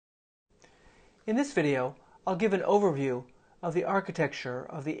In this video, I'll give an overview of the architecture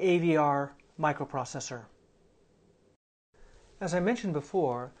of the AVR microprocessor. As I mentioned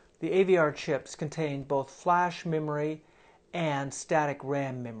before, the AVR chips contain both flash memory and static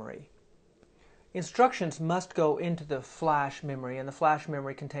RAM memory. Instructions must go into the flash memory, and the flash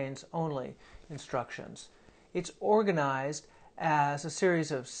memory contains only instructions. It's organized as a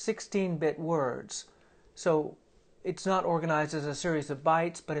series of 16-bit words, so it's not organized as a series of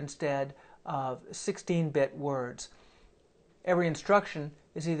bytes, but instead of 16-bit words. Every instruction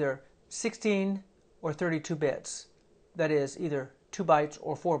is either 16 or 32 bits, that is, either 2 bytes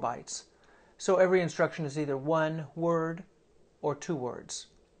or 4 bytes. So every instruction is either 1 word or 2 words.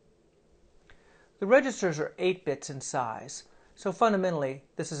 The registers are 8 bits in size, so fundamentally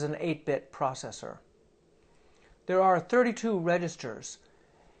this is an 8-bit processor. There are 32 registers.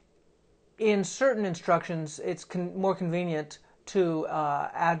 In certain instructions, it's more convenient to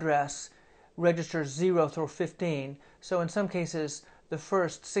address registers 0 through 15, so in some cases the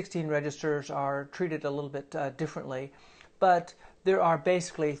first 16 registers are treated a little bit differently, but there are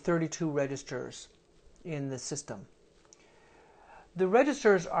basically 32 registers in the system. The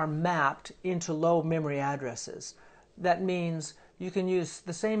registers are mapped into low memory addresses. That means you can use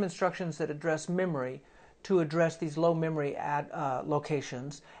the same instructions that address memory to address these low memory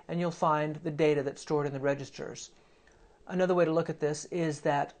locations, and you'll find the data that's stored in the registers. Another way to look at this is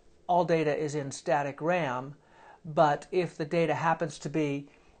that all data is in static RAM, but if the data happens to be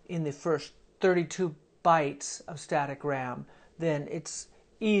in the first 32 bytes of static RAM, then it's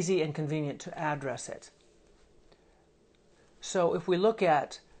easy and convenient to address it. So if we look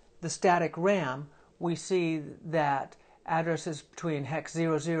at the static RAM, we see that addresses between hex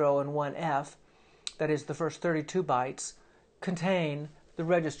 00 and 1F, that is the first 32 bytes, contain the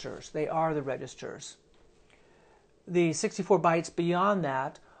registers. They are the registers. The 64 bytes beyond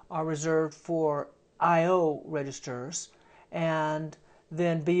that are reserved for I/O registers, and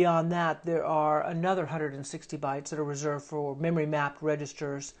then beyond that there are another 160 bytes that are reserved for memory mapped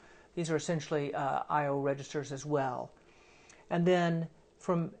registers. These are essentially I/O registers as well. And then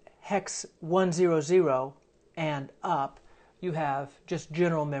from hex 100 and up, you have just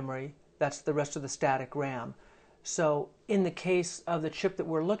general memory. That's the rest of the static RAM. So in the case of the chip that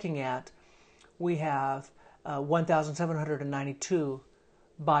we're looking at, we have 1,792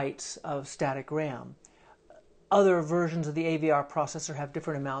 bytes of static RAM. Other versions of the AVR processor have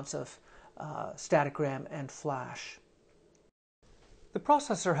different amounts of static RAM and flash. The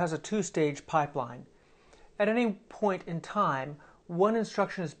processor has a two-stage pipeline. At any point in time, one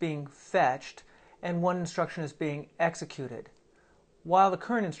instruction is being fetched and one instruction is being executed. While the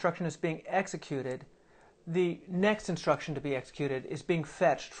current instruction is being executed, the next instruction to be executed is being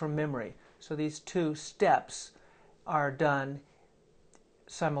fetched from memory. So these two steps are done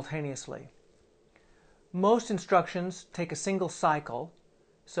simultaneously. Most instructions take a single cycle.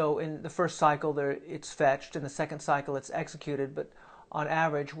 So in the first cycle it's fetched, in the second cycle it's executed, but on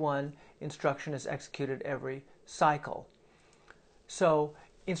average one instruction is executed every cycle. So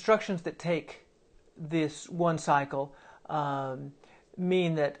instructions that take this one cycle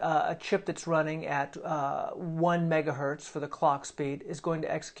mean that a chip that's running at 1 megahertz for the clock speed is going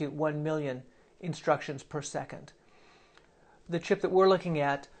to execute 1 million instructions per second. The chip that we're looking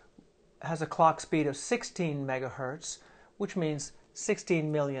at has a clock speed of 16 megahertz, which means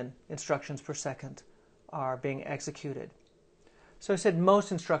 16 million instructions per second are being executed. So I said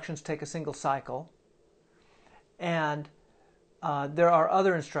most instructions take a single cycle, and there are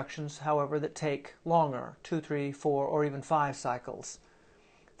other instructions, however, that take longer, 2, 3, 4, or even 5 cycles.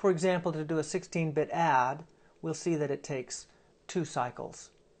 For example, to do a 16-bit add, we'll see that it takes 2 cycles.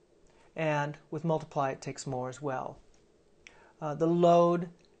 And with multiply, it takes more as well. The load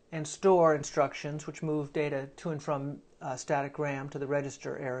and store instructions, which move data to and from static RAM to the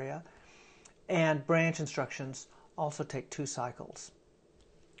register area, and branch instructions also take 2 cycles.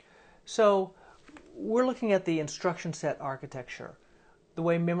 So we're looking at the instruction set architecture, the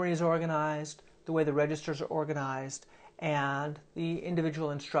way memory is organized, the way the registers are organized, and the individual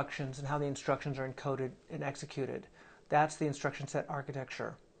instructions and how the instructions are encoded and executed. That's the instruction set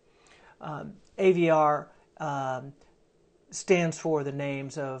architecture. AVR stands for the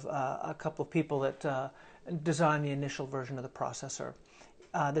names of a couple of people that designed the initial version of the processor.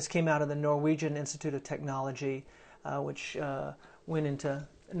 This came out of the Norwegian Institute of Technology, which went into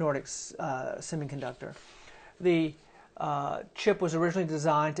Nordic's Semiconductor. The chip was originally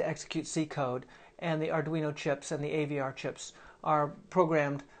designed to execute C code, and the Arduino chips and the AVR chips are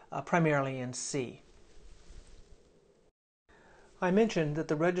programmed primarily in C. I mentioned that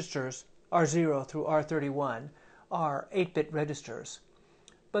the registers R0 through R31 are 8-bit registers.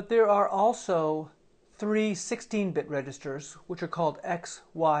 But there are also three 16-bit registers, which are called X,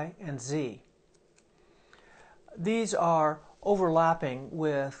 Y, and Z. These are overlapping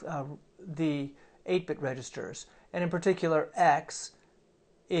with the 8-bit registers, and in particular X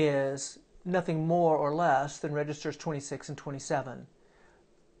is nothing more or less than registers 26 and 27.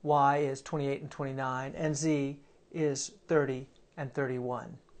 Y is 28 and 29, and Z is 30 and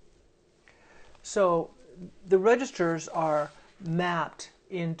 31. So the registers are mapped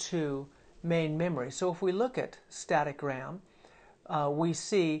into main memory. So if we look at static RAM, we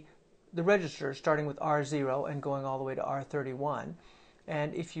see the registers starting with R0 and going all the way to R31.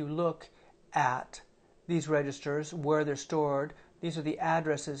 And if you look at these registers, where they're stored, these are the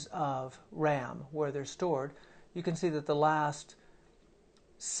addresses of RAM, where they're stored. You can see that the last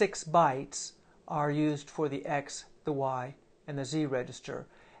 6 bytes are used for the X, the Y, and the Z register.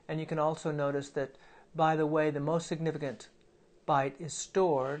 And you can also notice that by the way the most significant byte is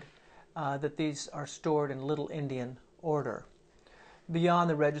stored, that these are stored in Little Endian order. Beyond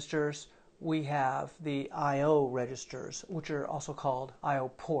the registers, we have the I/O registers, which are also called I/O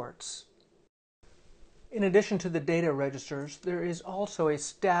ports. In addition to the data registers, there is also a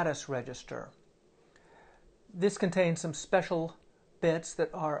status register. This contains some special bits that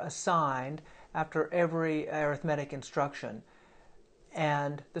are assigned after every arithmetic instruction.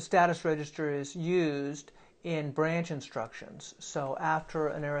 And the status register is used in branch instructions. So after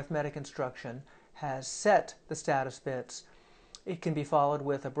an arithmetic instruction has set the status bits, it can be followed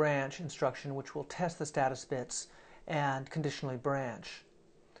with a branch instruction which will test the status bits and conditionally branch.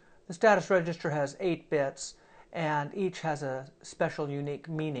 The status register has 8 bits, and each has a special unique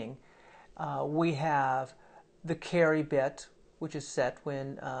meaning. We have the carry bit, which is set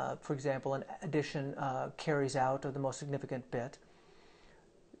when, for example, an addition carries out of the most significant bit.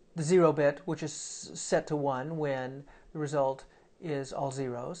 The 0 bit, which is set to 1 when the result is all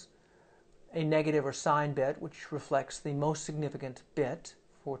zeros. A negative or sign bit, which reflects the most significant bit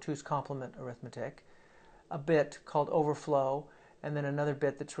for 2's complement arithmetic. A bit called overflow, and then another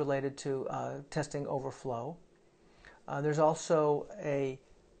bit that's related to testing overflow. There's also a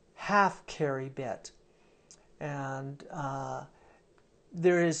half carry bit, and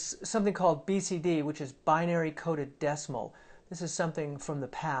there is something called BCD, which is binary coded decimal. This is something from the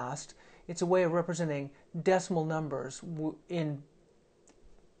past. It's a way of representing decimal numbers in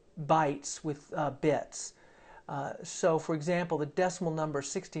bytes with bits. So for example, the decimal number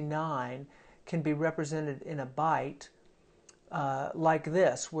 69 can be represented in a byte like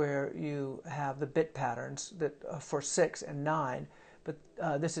this, where you have the bit patterns that for 6 and 9,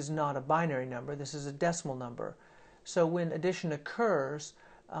 but this is not a binary number, this is a decimal number. So when addition occurs,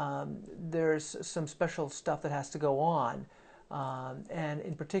 there's some special stuff that has to go on, and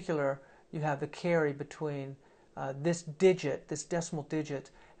in particular you have the carry between this digit, this decimal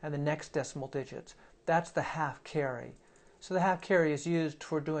digit, and the next decimal digit. That's the half carry. So the half carry is used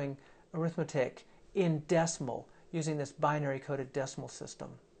for doing arithmetic in decimal, using this binary coded decimal system.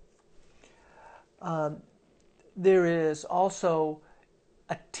 There is also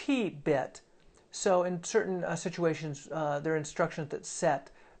a T bit. So in certain situations, there are instructions that set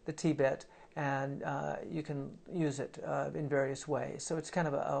the T bit, and you can use it in various ways. So it's kind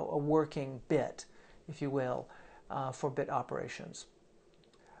of a working bit, if you will, for bit operations.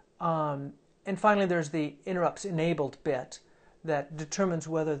 And finally, there's the interrupts enabled bit that determines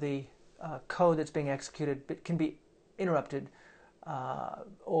whether the code that's being executed can be interrupted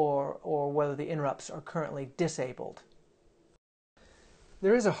or whether the interrupts are currently disabled.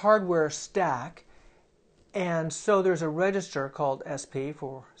 There is a hardware stack, and so there's a register called SP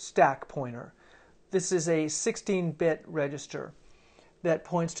for stack pointer. This is a 16-bit register that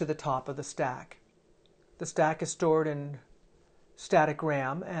points to the top of the stack. The stack is stored in static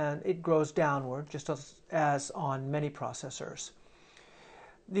RAM, and it grows downward, just as on many processors.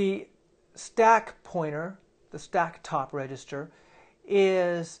 The stack pointer, the stack top register,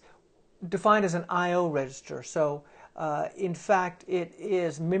 is defined as an I/O register. So in fact, it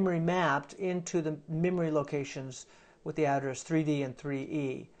is memory mapped into the memory locations with the address 3D and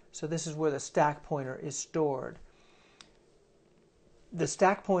 3E. So this is where the stack pointer is stored. The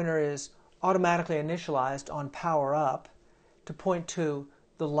stack pointer is automatically initialized on power up to point to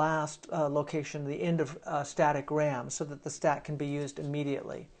the last location, the end of static RAM, so that the stack can be used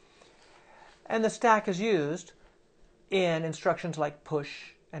immediately. And the stack is used in instructions like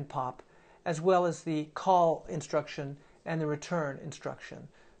push and pop, as well as the call instruction and the return instruction.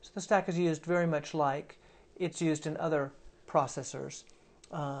 So the stack is used very much like it's used in other processors.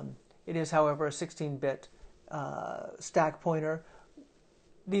 It is, however, a 16-bit stack pointer.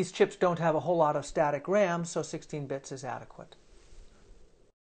 These chips don't have a whole lot of static RAM, so 16 bits is adequate.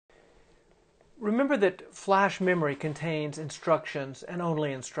 Remember that flash memory contains instructions and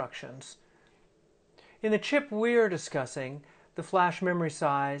only instructions. In the chip we're discussing, the flash memory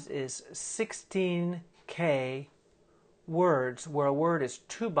size is 16K words, where a word is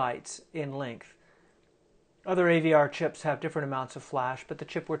 2 bytes in length. Other AVR chips have different amounts of flash, but the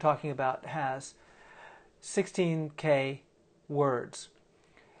chip we're talking about has 16K words.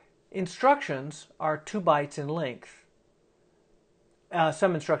 Instructions are 2 bytes in length.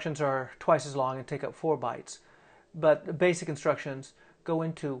 Some instructions are twice as long and take up 4 bytes, but the basic instructions go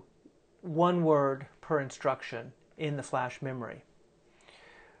into 1 word per instruction in the flash memory.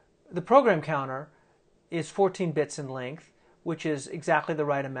 The program counter is 14 bits in length, which is exactly the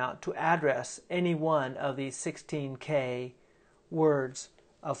right amount to address any one of these 16K words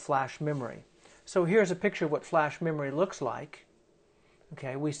of flash memory. So here's a picture of what flash memory looks like.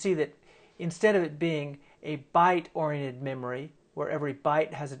 Okay, we see that instead of it being a byte-oriented memory, where every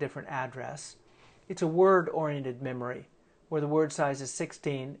byte has a different address, it's a word-oriented memory, where the word size is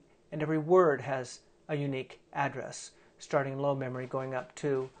 16 and every word has a unique address, starting in low memory going up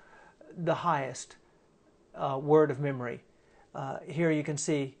to the highest word of memory. Here you can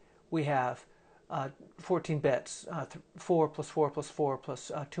see we have 14 bits, 4 plus 4 plus 4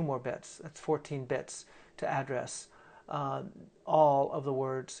 plus 2 more bits. That's 14 bits to address all of the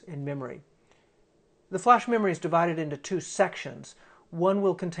words in memory. The flash memory is divided into 2 sections. One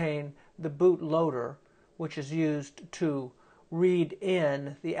will contain the boot loader, which is used to read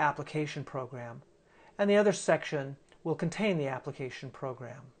in the application program, and the other section will contain the application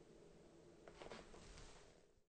program.